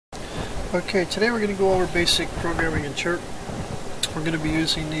Okay, today we're going to go over basic programming in CHIRP. We're going to be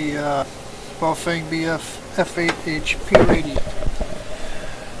using the BAOFENG F8HP radio.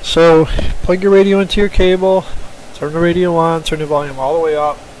 So, plug your radio into your cable, turn the radio on, turn the volume all the way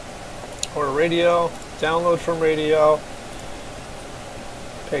up, or radio, download from radio,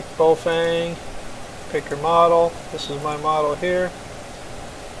 pick BAOFENG, pick your model. This is my model here,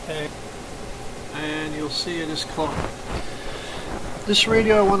 and you'll see it is cloned. This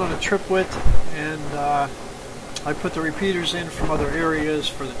radio I went on a trip with, and I put the repeaters in from other areas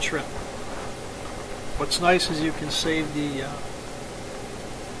for the trip. What's nice is you can save this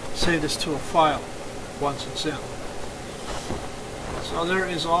to a file once it's in. So there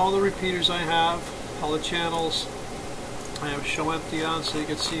is all the repeaters I have, all the channels. I have show empty on so you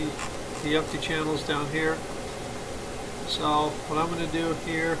can see the empty channels down here. So what I'm going to do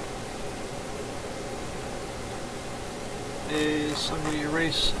here is I'm going to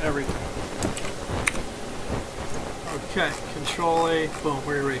erase everything. Okay, Control A, boom,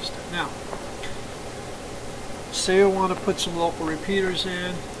 we erased it. Now, say I want to put some local repeaters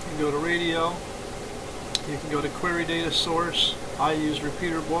in, you can go to radio, you can go to Query Data Source. I use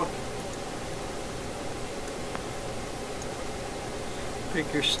Repeater Book.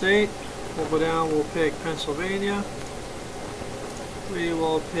 Pick your state, we'll go down, we'll pick Pennsylvania. We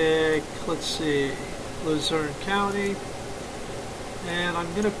will pick, let's see, Luzerne County. And I'm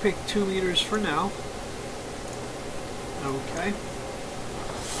going to pick 2 meters for now. Okay.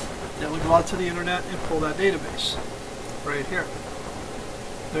 Then we go out to the internet and pull that database. Right here.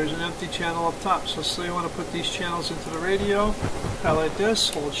 There's an empty channel up top. So say you want to put these channels into the radio. Highlight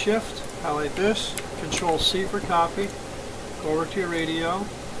this, hold Shift, highlight this, Control C for copy. Go over to your radio,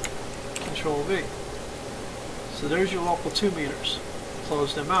 Control V. So there's your local 2 meters.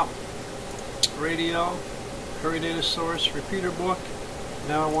 Close them out. Radio, Query Data Source, Repeater Book.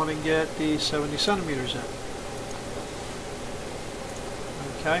 Now I want to get the 70 centimeters in.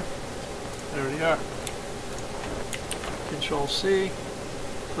 Okay, there they are. Control C,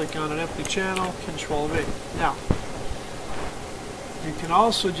 click on an empty channel, Control V. Now, you can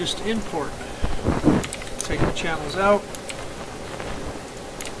also just import. Take the channels out.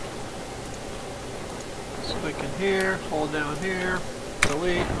 Just click in here, hold down here,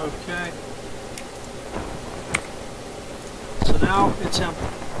 delete, okay. So now it's empty.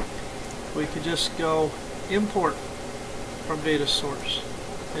 We could just go import from data source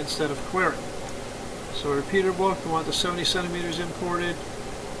instead of query. So Repeater Book, we want the 70 centimeters imported.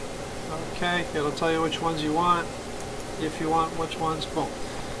 Okay, it'll tell you which ones you want. If you want which ones, boom.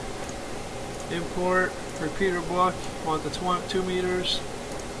 Import, Repeater Book, want the 2 meters.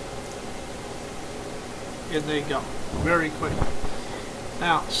 In they go. Very quick.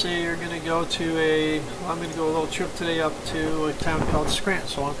 Now, say you're going to go to I'm going to go a little trip today up to a town called Scranton,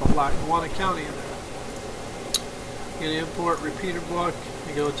 so I want the Lackawanna County in there. You're going to import Repeater Book,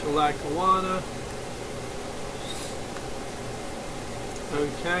 you go to Lackawanna.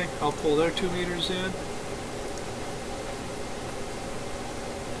 Okay, I'll pull their 2 meters in.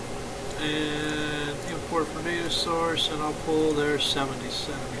 And import from data source, and I'll pull their 70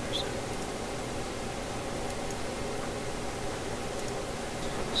 centimeters in.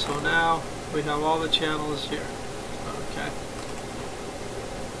 So now we have all the channels here. Okay.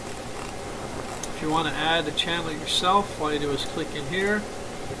 If you want to add the channel yourself, all you do is click in here,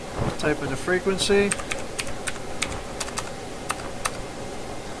 type in the frequency.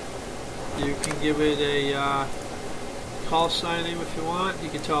 You can give it a call sign name if you want. You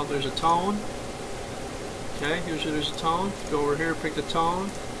can tell if there's a tone. Okay, usually there's a tone. Go over here, pick the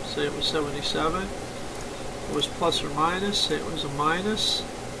tone. Say it was 77. If it was plus or minus, say it was a minus.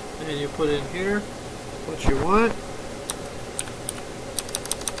 And you put in here what you want.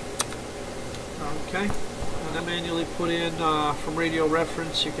 Okay, and then manually put in from radio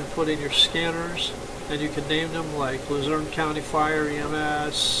reference. You can put in your scanners, and you can name them like Luzerne County Fire,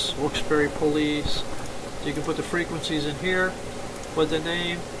 EMS, Wilkes-Barre Police. You can put the frequencies in here, put the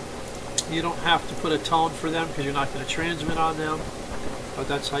name. You don't have to put a tone for them because you're not going to transmit on them. But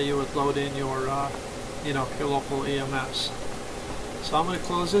that's how you would load in your, your local EMS. So I'm going to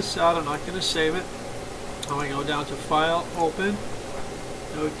close this out. I'm not going to save it. I'm going to go down to File, Open.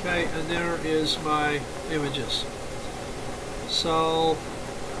 Okay, and there is my images. So,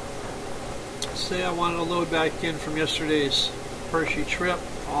 say I wanted to load back in from yesterday's Hershey trip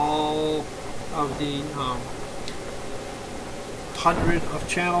all of the 100 of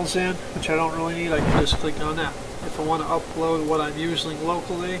channels in, which I don't really need. I can just click on that. If I want to upload what I'm using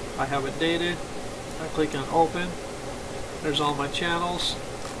locally, I have it dated. I click on Open. There's all my channels.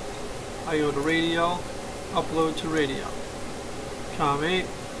 I go to radio, upload to radio. COM8,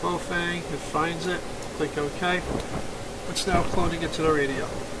 BAOFENG, it finds it, click OK. It's now cloning it to the radio.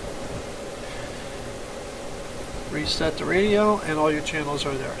 Reset the radio and all your channels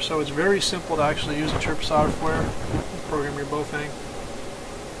are there. So it's very simple to actually use the CHIRP software, program your BAOFENG.